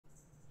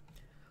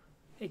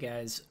Hey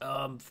guys,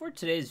 for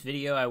today's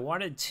video, I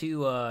wanted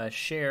to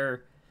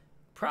share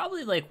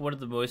probably like one of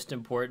the most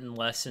important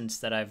lessons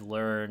that I've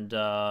learned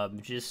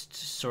just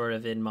sort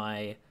of in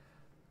my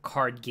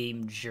card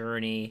game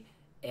journey,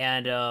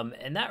 and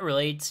that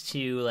relates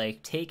to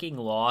like taking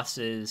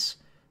losses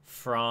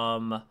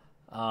from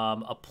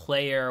a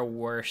player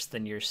worse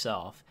than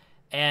yourself.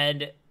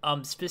 And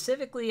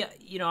specifically,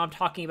 I'm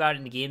talking about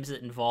in games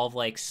that involve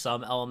like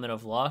some element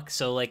of luck.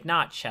 So like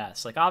not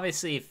chess. Like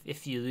obviously,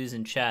 if you lose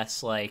in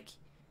chess, like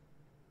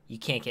you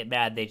can't get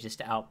mad, they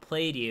just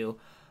outplayed you.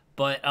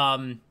 But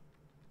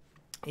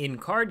in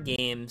card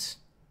games,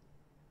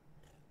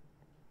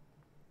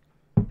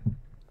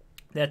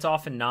 that's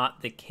often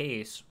not the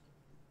case.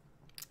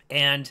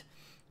 And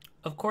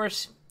of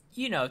course,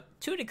 to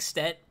an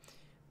extent,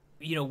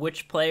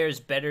 which player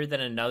is better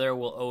than another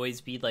will always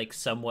be like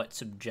somewhat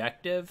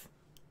subjective.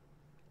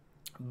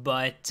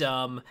 But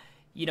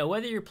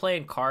whether you're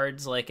playing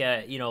cards like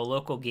a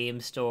local game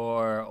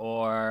store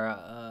or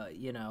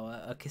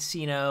a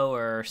casino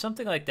or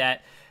something like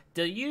that,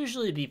 there'll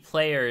usually be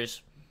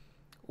players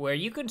where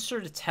you can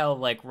sort of tell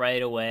like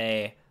right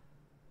away,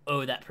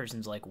 oh, that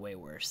person's like way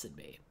worse than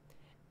me.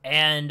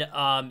 And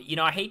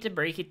I hate to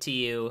break it to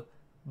you,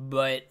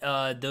 but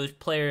those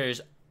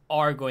players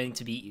are going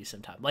to beat you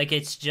sometime. Like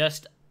it's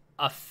just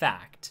a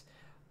fact.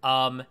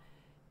 I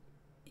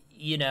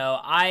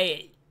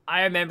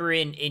remember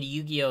in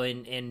Yu-Gi-Oh!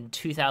 In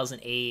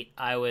 2008,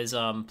 I was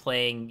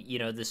playing,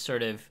 this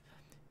sort of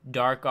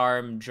Dark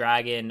Arm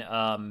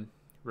Dragon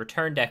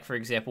return deck, for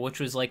example, which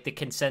was like the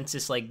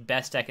consensus like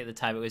best deck at the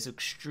time. It was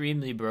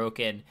extremely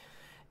broken.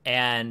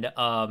 And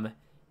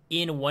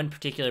in one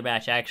particular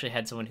match, I actually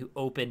had someone who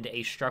opened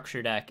a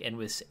structure deck and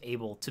was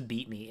able to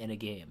beat me in a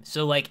game.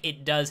 So like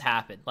it does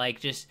happen.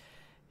 Like just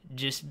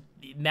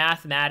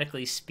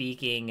mathematically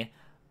speaking,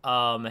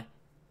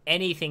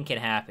 anything can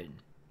happen.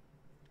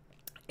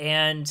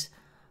 And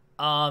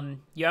I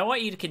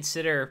want you to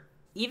consider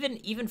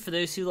even for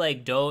those who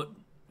like don't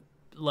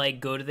like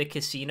go to the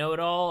casino at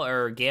all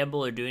or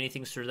gamble or do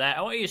anything sort of that.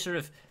 I want you to sort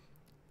of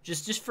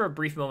just for a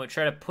brief moment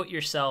try to put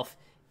yourself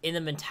in the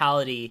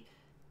mentality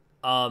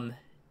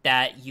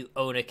that you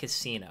own a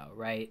casino,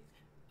 right?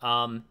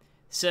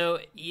 So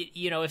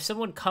if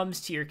someone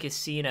comes to your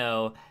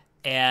casino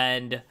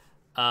and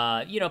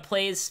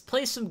plays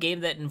some game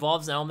that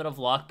involves an element of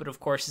luck, but of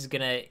course is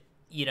gonna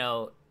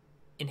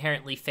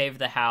inherently favor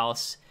the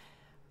house,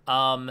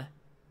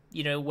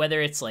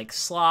 whether it's like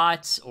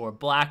slots or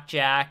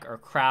blackjack or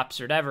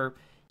craps or whatever,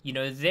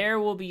 there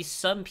will be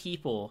some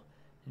people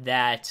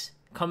that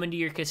come into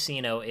your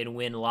casino and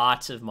win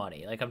lots of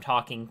money. Like I'm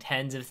talking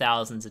tens of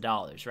thousands of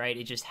dollars, right?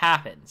 It just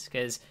happens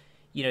because,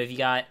 if you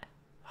got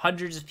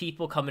hundreds of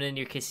people coming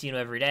into your casino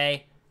every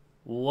day,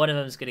 one of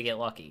them is going to get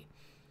lucky.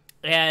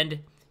 And,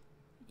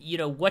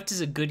 what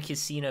does a good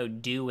casino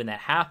do when that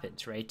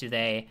happens, right? Do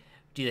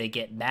they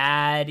get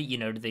mad?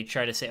 Do they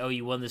try to say, oh,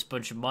 you won this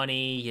bunch of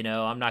money,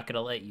 I'm not going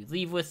to let you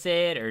leave with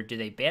it? Or do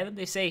they ban them?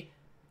 They say,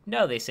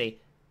 no, they say,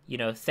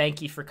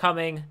 thank you for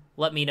coming.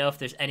 Let me know if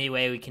there's any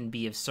way we can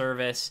be of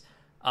service.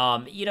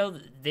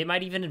 They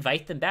might even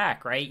invite them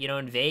back, right?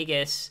 In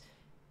Vegas,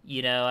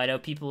 I know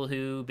people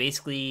who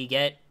basically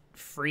get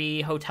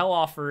free hotel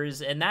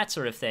offers and that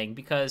sort of thing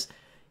because,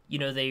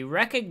 they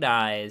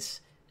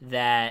recognize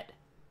that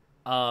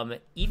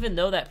even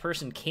though that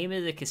person came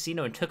into the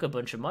casino and took a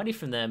bunch of money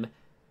from them,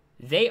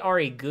 they are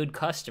a good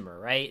customer,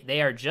 right?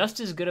 They are just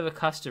as good of a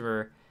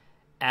customer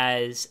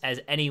as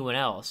anyone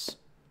else.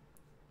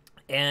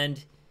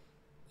 And,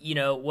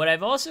 what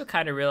I've also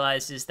kind of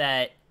realized is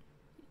that,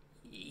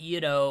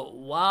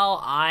 while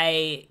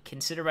I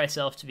consider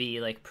myself to be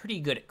like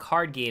pretty good at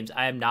card games,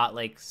 I am not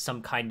like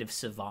some kind of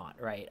savant,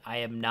 right? I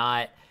am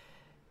not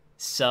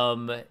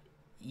some,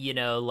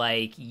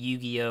 like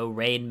Yu-Gi-Oh!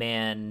 Rain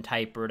Man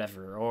type or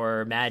whatever,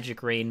 or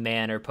Magic Rain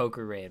Man or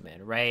Poker Rain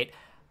Man, right?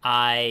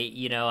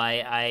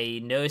 I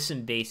know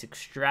some basic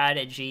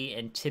strategy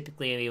and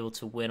typically I'm able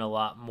to win a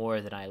lot more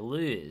than I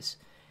lose.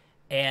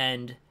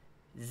 And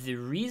the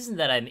reason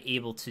that I'm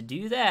able to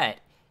do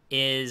that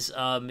is,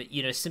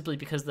 simply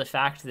because of the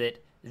fact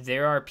that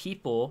there are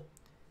people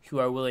who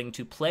are willing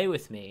to play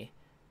with me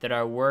that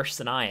are worse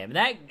than I am. And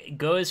that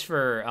goes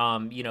for,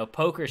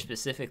 poker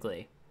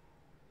specifically.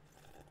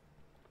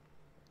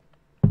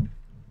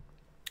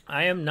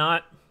 I am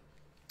not,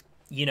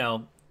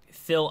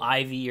 Phil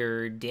Ivey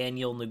or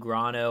Daniel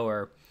Negreanu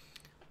or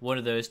one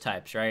of those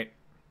types, right?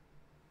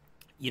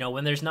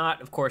 When there's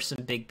not, of course,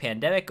 some big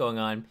pandemic going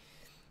on,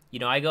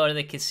 I go to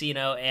the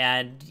casino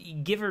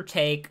and give or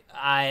take,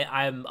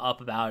 I'm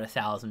up about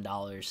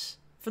 $1,000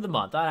 for the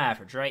month on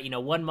average, right?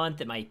 1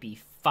 month it might be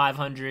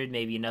 500,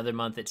 maybe another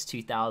month it's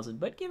 2,000,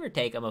 but give or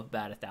take, I'm up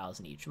about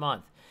 1,000 each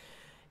month.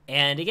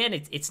 And again,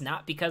 it's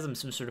not because I'm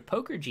some sort of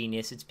poker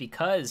genius. It's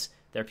because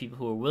there are people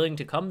who are willing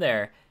to come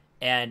there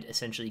and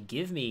essentially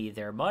give me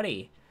their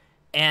money.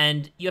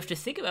 And you have to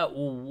think about,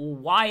 well,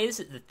 why is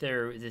it that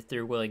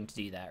they're willing to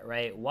do that,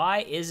 right?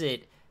 Why is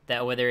it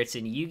that whether it's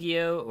in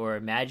Yu-Gi-Oh! Or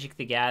Magic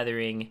the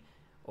Gathering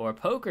or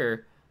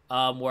poker,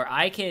 where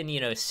I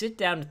can, sit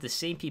down with the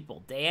same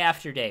people day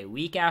after day,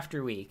 week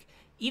after week,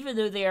 even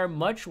though they are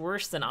much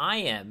worse than I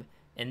am,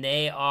 and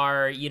they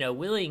are,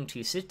 willing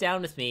to sit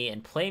down with me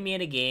and play me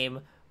in a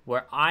game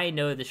where I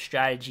know the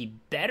strategy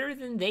better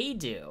than they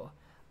do.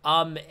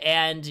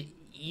 And,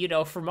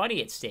 for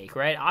money at stake,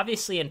 right?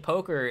 Obviously in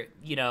poker,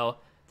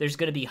 there's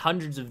going to be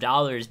hundreds of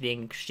dollars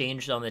being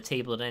exchanged on the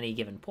table at any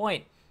given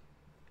point.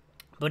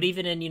 But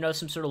even in,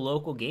 some sort of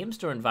local game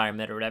store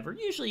environment or whatever,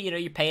 usually,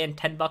 you're paying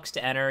 $10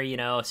 to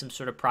enter, some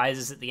sort of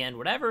prizes at the end,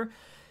 whatever.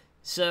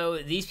 So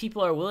these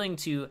people are willing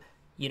to,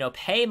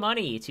 pay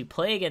money to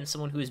play against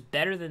someone who is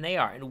better than they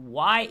are. And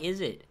why is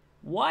it?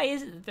 Why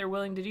is it that they're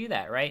willing to do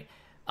that, right?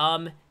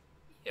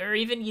 Or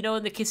even,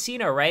 in the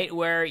casino, right?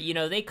 Where,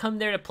 they come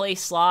there to play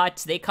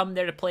slots, they come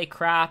there to play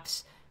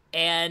craps,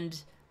 and,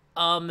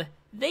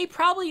 they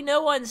probably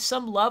know on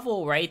some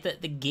level, right,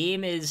 that the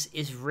game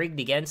is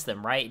rigged against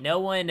them, right? No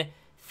one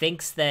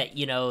thinks that,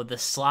 the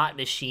slot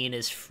machine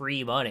is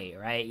free money,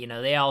 right?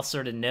 They all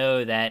sort of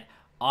know that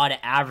on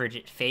average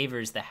it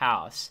favors the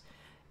house.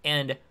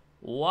 And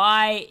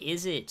why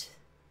is it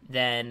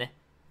then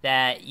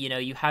that,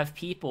 you have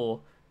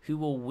people who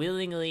will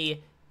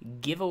willingly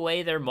give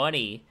away their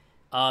money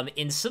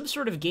in some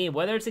sort of game,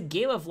 whether it's a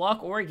game of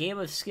luck or a game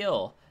of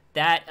skill,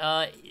 that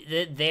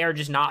they are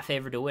just not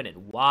favored to win it?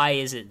 Why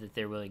is it that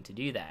they're willing to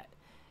do that?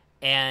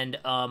 And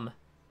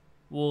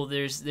well,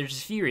 there's a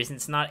few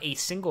reasons. It's not a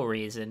single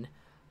reason.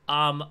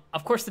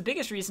 Of course, the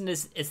biggest reason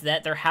is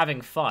that they're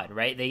having fun,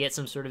 right? They get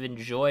some sort of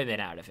enjoyment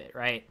out of it,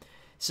 right?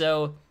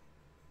 So,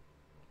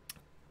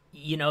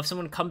 if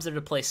someone comes there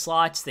to play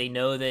slots, they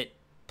know that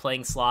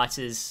playing slots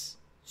is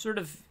sort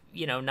of,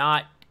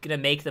 not going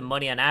to make them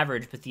money on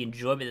average, but the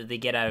enjoyment that they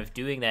get out of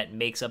doing that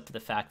makes up for the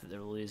fact that they're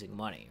losing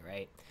money,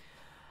 right?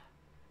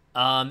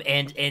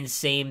 And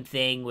same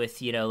thing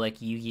with,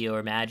 like Yu-Gi-Oh!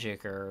 Or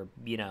Magic or,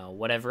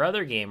 whatever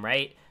other game,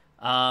 right?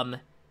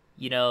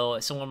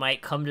 Someone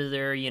might come to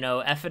their,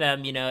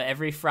 F&M,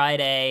 every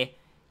Friday,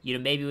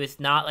 maybe with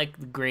not like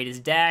the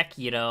greatest deck,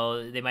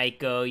 they might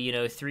go,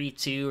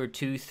 3-2 or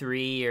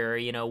 2-3 or,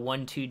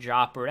 1-2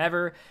 drop or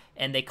whatever.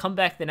 And they come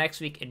back the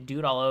next week and do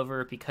it all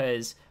over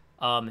because,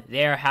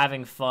 they're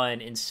having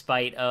fun in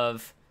spite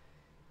of,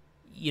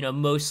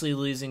 mostly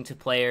losing to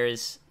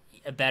players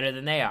better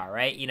than they are,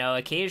 right?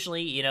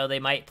 Occasionally, they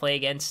might play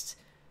against,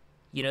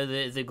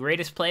 the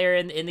greatest player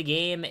in the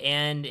game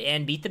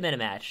and beat them in a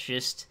match,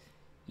 just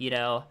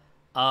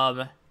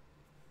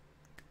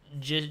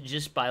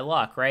by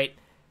luck, right?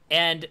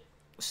 And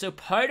so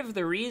part of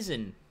the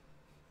reason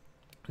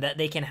that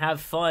they can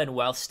have fun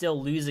while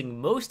still losing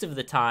most of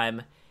the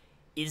time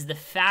is the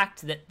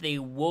fact that they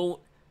won't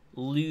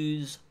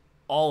lose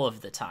all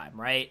of the time,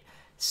 right?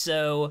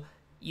 So,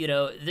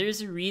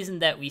 there's a reason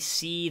that we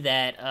see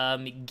that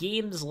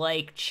games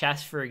like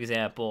chess, for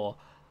example,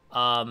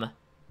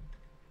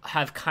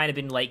 have kind of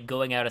been like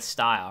going out of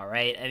style,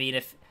 right? I mean,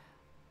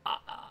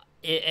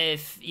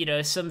 if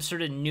some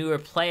sort of newer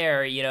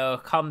player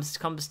comes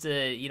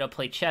to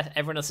play chess,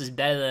 everyone else is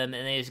better than them,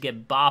 and they just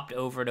get bopped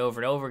over and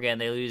over and over again.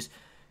 They lose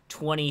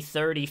 20,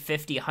 30,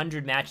 50,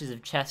 100 matches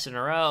of chess in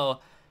a row.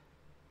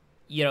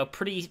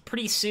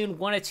 Pretty soon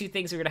one of two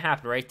things are going to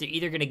happen, right? They're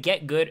either going to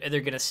get good or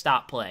they're going to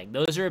stop playing.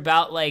 Those are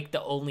about like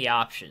the only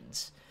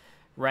options,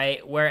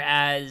 right?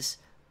 Whereas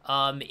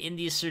in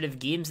these sort of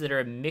games that are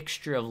a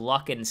mixture of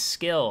luck and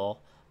skill,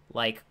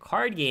 like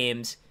card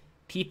games,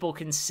 people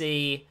can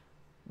say,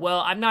 well,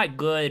 I'm not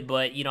good,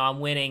 but I'm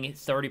winning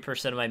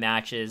 30% of my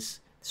matches,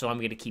 so I'm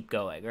going to keep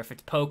going. Or if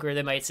it's poker,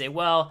 they might say,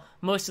 well,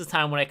 most of the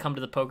time when I come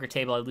to the poker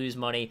table, I lose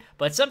money,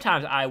 but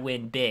sometimes I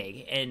win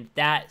big, and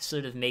that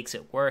sort of makes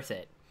it worth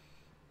it.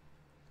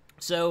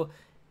 So,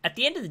 at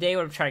the end of the day,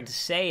 what I'm trying to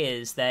say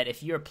is that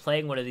if you're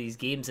playing one of these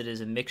games that is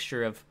a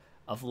mixture of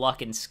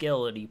luck and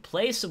skill, and you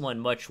play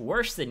someone much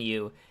worse than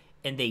you,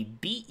 and they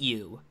beat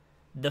you,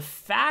 the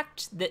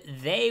fact that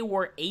they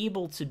were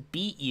able to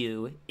beat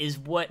you is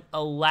what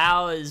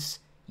allows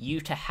you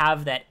to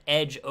have that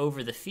edge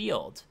over the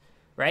field,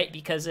 right?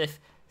 Because if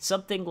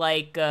something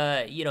like,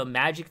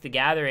 Magic the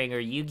Gathering or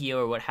Yu-Gi-Oh!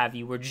 Or what have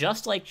you were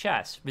just like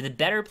chess, where the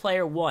better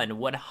player won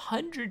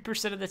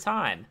 100% of the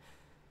time,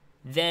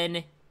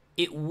 then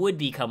it would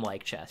become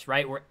like chess,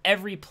 right? Where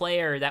every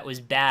player that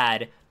was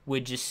bad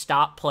would just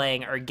stop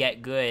playing or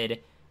get good,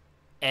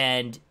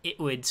 and it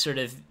would sort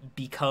of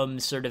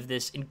become sort of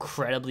this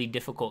incredibly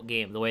difficult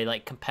game, the way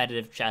like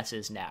competitive chess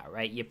is now,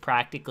 right? You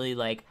practically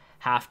like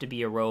have to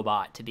be a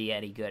robot to be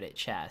any good at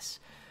chess.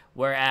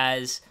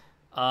 Whereas,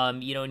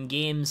 in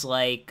games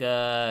like,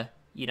 that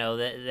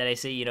I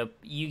say,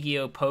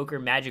 Yu-Gi-Oh, poker,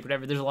 Magic,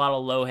 whatever, there's a lot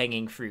of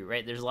low-hanging fruit,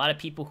 right? There's a lot of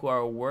people who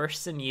are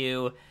worse than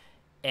you,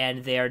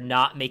 and they are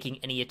not making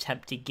any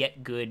attempt to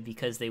get good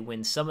because they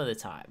win some of the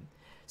time.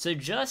 So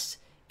just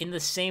in the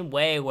same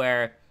way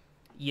where,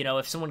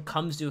 if someone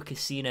comes to a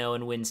casino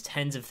and wins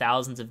tens of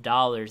thousands of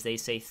dollars, they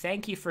say,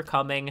 thank you for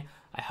coming.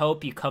 I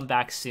hope you come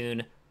back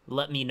soon.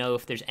 Let me know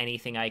if there's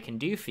anything I can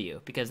do for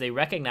you, because they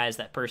recognize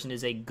that person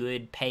is a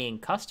good paying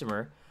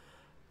customer.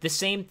 The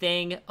same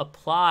thing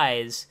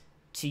applies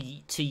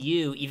to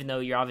you, even though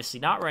you're obviously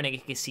not running a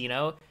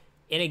casino,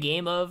 in a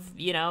game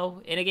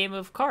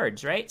of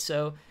cards, right?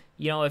 So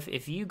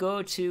if you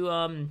go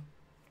to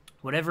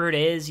whatever it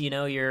is,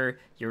 your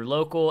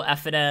local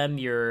F&M,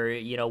 your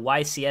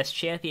YCS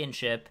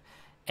championship,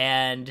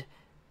 and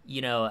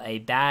a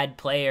bad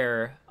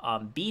player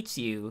beats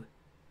you,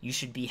 you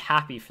should be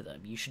happy for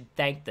them. You should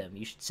thank them.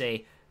 You should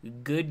say,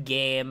 "Good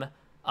game.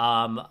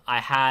 I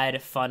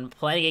had fun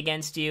playing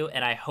against you,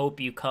 and I hope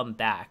you come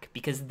back,"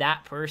 because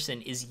that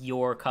person is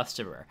your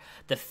customer.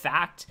 The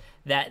fact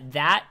that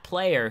that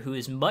player, who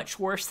is much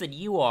worse than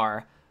you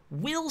are,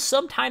 will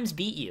sometimes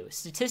beat you,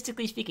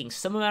 statistically speaking,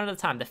 some amount of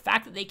the time. The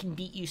fact that they can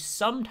beat you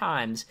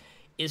sometimes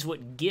is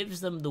what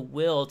gives them the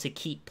will to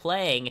keep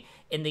playing.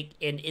 In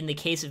the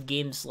case of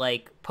games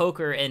like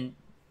poker, and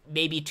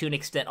maybe to an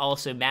extent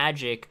also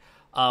Magic,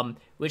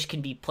 which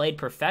can be played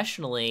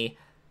professionally,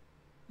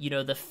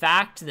 the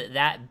fact that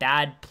that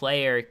bad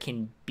player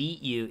can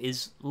beat you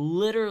is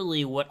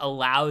literally what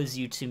allows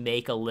you to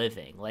make a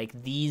living.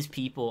 Like, these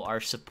people are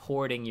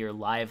supporting your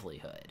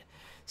livelihood.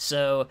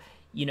 So,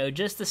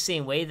 just the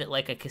same way that,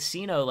 like, a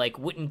casino, like,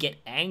 wouldn't get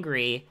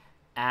angry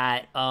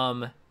at,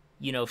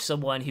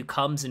 someone who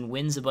comes and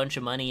wins a bunch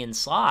of money in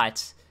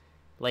slots,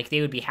 like,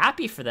 they would be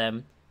happy for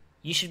them.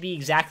 You should be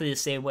exactly the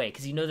same way,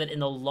 because you know that in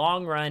the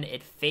long run,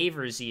 it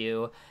favors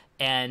you,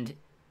 and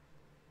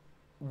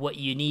what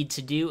you need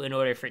to do in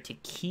order for it to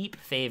keep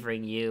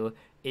favoring you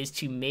is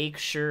to make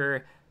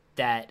sure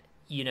that,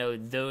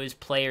 those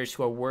players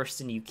who are worse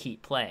than you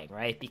keep playing,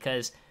 right?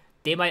 Because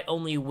they might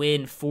only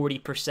win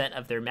 40%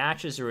 of their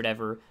matches or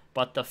whatever,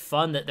 but the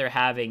fun that they're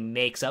having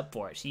makes up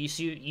for it. So you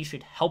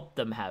should help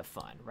them have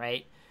fun,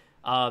 right?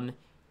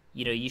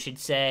 You should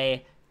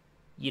say,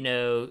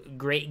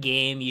 great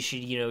game. You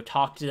should,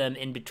 talk to them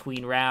in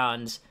between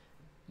rounds.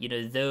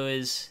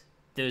 Those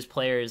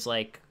players,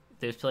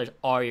 those players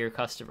are your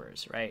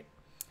customers, right?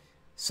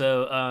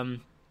 So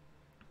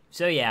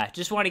yeah,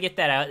 just want to get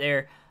that out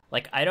there.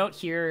 Like, I don't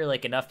hear,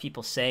 like, enough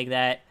people saying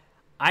that.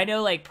 I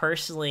know, like,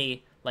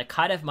 personally, like,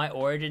 kind of my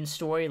origin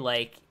story,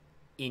 like,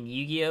 in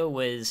Yu-Gi-Oh!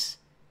 Was,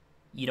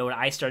 when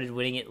I started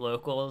winning at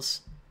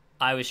locals,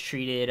 I was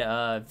treated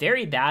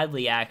very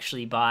badly,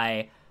 actually,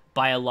 by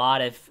a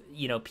lot of,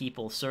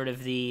 people, sort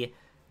of the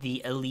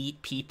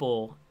elite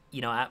people,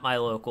 at my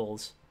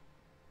locals,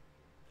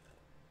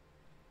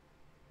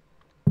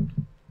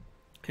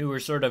 who were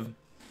sort of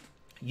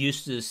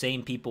used to the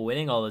same people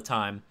winning all the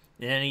time.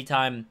 And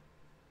anytime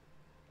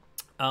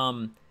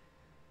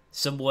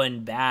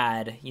someone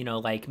bad,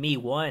 like me,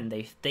 won,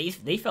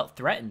 they felt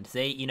threatened.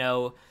 They,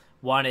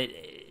 wanted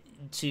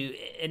to,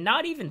 and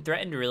not even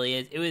threatened, really.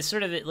 It was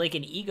sort of like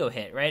an ego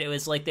hit, right? It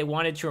was like they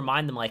wanted to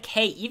remind them, like,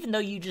 hey, even though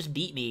you just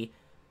beat me,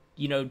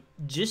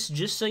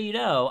 just so you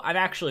know, I'm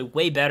actually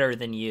way better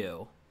than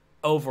you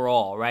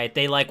overall, right?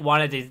 They, like,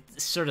 wanted to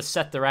sort of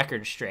set the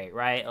record straight,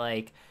 right?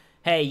 Like,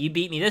 hey, you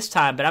beat me this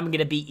time, but I'm going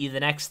to beat you the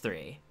next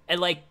 3.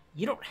 And, like,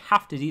 you don't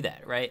have to do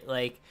that, right?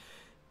 Like,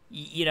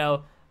 a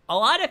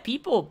lot of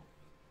people,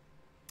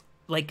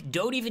 like,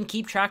 don't even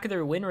keep track of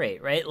their win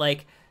rate, right?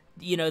 Like,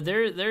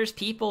 there's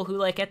people who,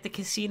 like, at the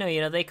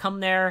casino, they come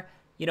there,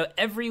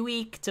 every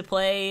week to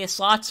play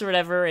slots or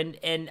whatever,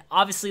 and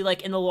obviously,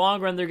 like, in the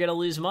long run, they're going to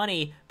lose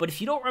money. But if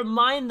you don't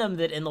remind them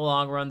that in the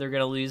long run they're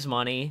going to lose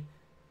money,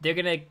 they're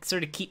going to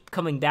sort of keep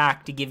coming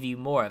back to give you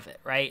more of it,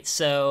 right?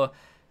 So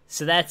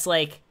that's,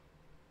 like,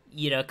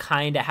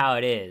 kind of how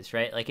it is,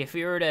 right? Like, if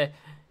we were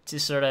to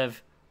sort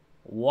of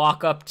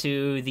walk up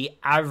to the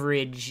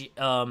average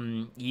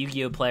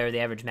Yu-Gi-Oh player, the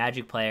average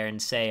Magic player, and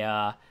say,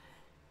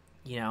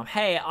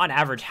 hey, on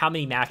average, how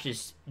many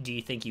matches do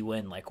you think you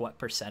win? Like, what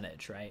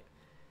percentage, right?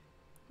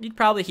 You'd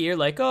probably hear,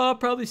 like, oh,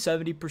 probably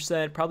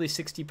 70%, probably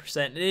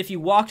 60%. And if you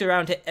walked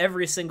around to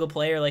every single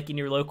player, like, in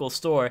your local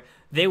store,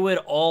 they would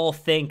all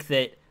think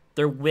that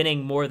they're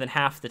winning more than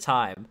half the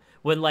time.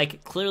 When,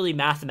 like, clearly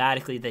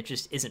mathematically that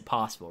just isn't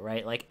possible,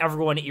 right? Like,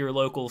 everyone at your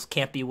locals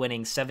can't be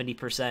winning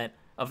 70%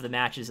 of the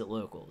matches at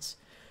locals.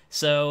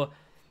 So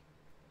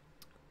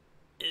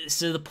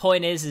the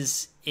point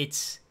is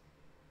it's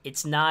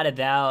not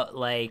about,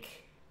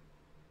 like,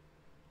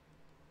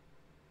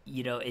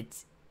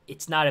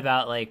 it's not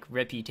about, like,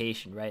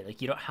 reputation, right?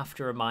 Like, you don't have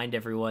to remind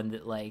everyone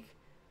that, like,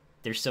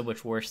 they're so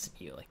much worse than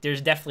you. Like, there's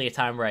definitely a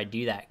time where I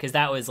do that, because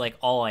that was, like,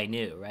 all I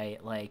knew,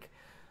 right? Like,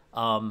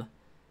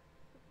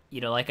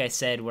 like I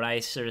said, when I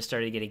sort of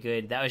started getting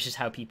good, that was just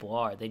how people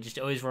are. They just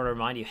always want to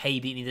remind you, hey,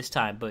 you beat me this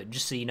time, but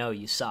just so you know,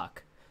 you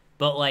suck.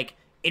 But, like,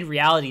 in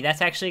reality,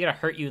 that's actually going to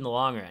hurt you in the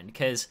long run,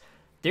 because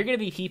there are going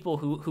to be people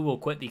who will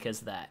quit because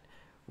of that.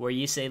 Where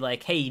you say,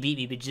 like, hey, you beat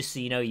me, but just so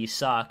you know, you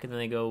suck. And then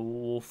they go,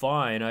 well,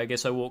 fine, I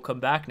guess I won't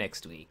come back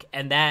next week.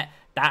 And that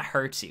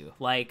hurts you.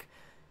 Like,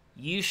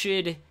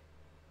 your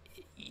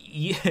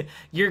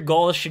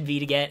goal should be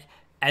to get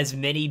as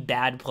many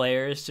bad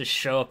players to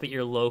show up at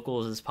your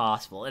locals as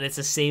possible. And it's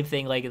the same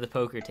thing, like, at the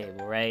poker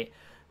table, right?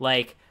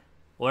 Like,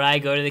 when I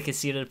go to the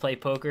casino to play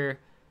poker,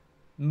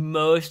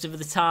 most of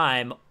the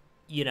time,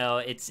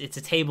 it's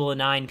a table of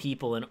 9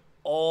 people, and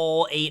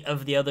all 8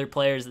 of the other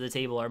players at the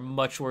table are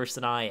much worse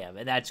than I am,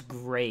 and that's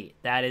great.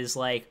 That is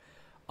like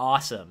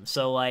awesome.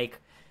 So like,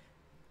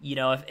 you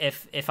know,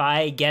 if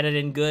I get it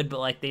in good,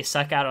 but like they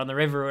suck out on the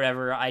river or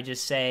whatever, I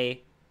just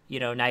say, you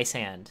know, nice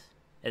hand,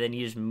 and then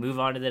you just move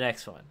on to the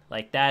next one.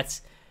 Like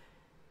that's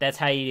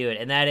how you do it,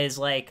 and that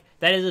is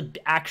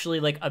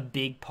actually like a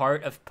big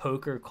part of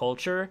poker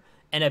culture,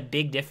 and a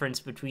big difference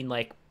between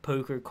like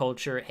poker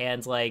culture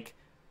and like,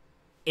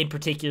 in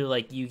particular,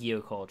 like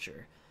Yu-Gi-Oh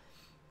culture.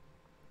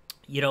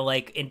 You know,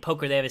 like in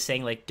poker they have a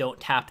saying like, don't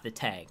tap the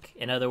tank.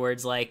 In other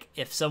words, like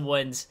if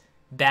someone's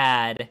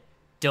bad,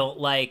 don't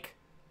like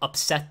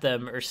upset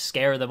them or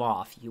scare them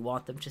off. You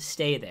want them to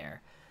stay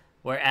there.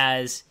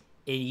 Whereas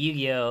in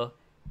Yu-Gi-Oh,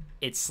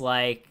 it's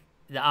like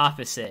the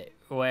opposite,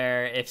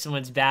 where if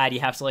someone's bad, you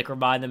have to like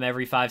remind them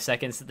every 5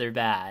 seconds that they're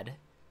bad,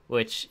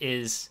 which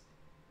is,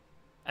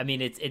 I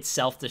mean, it's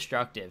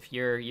self-destructive.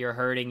 You're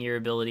hurting your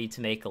ability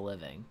to make a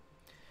living.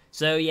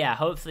 So yeah,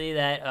 hopefully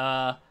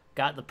that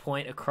got the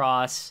point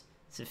across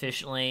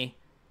sufficiently.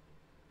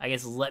 I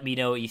guess let me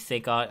know what you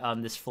think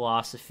on this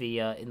philosophy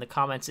in the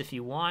comments if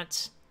you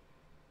want.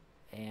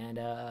 And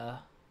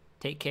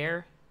take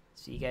care.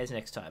 See you guys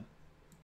next time.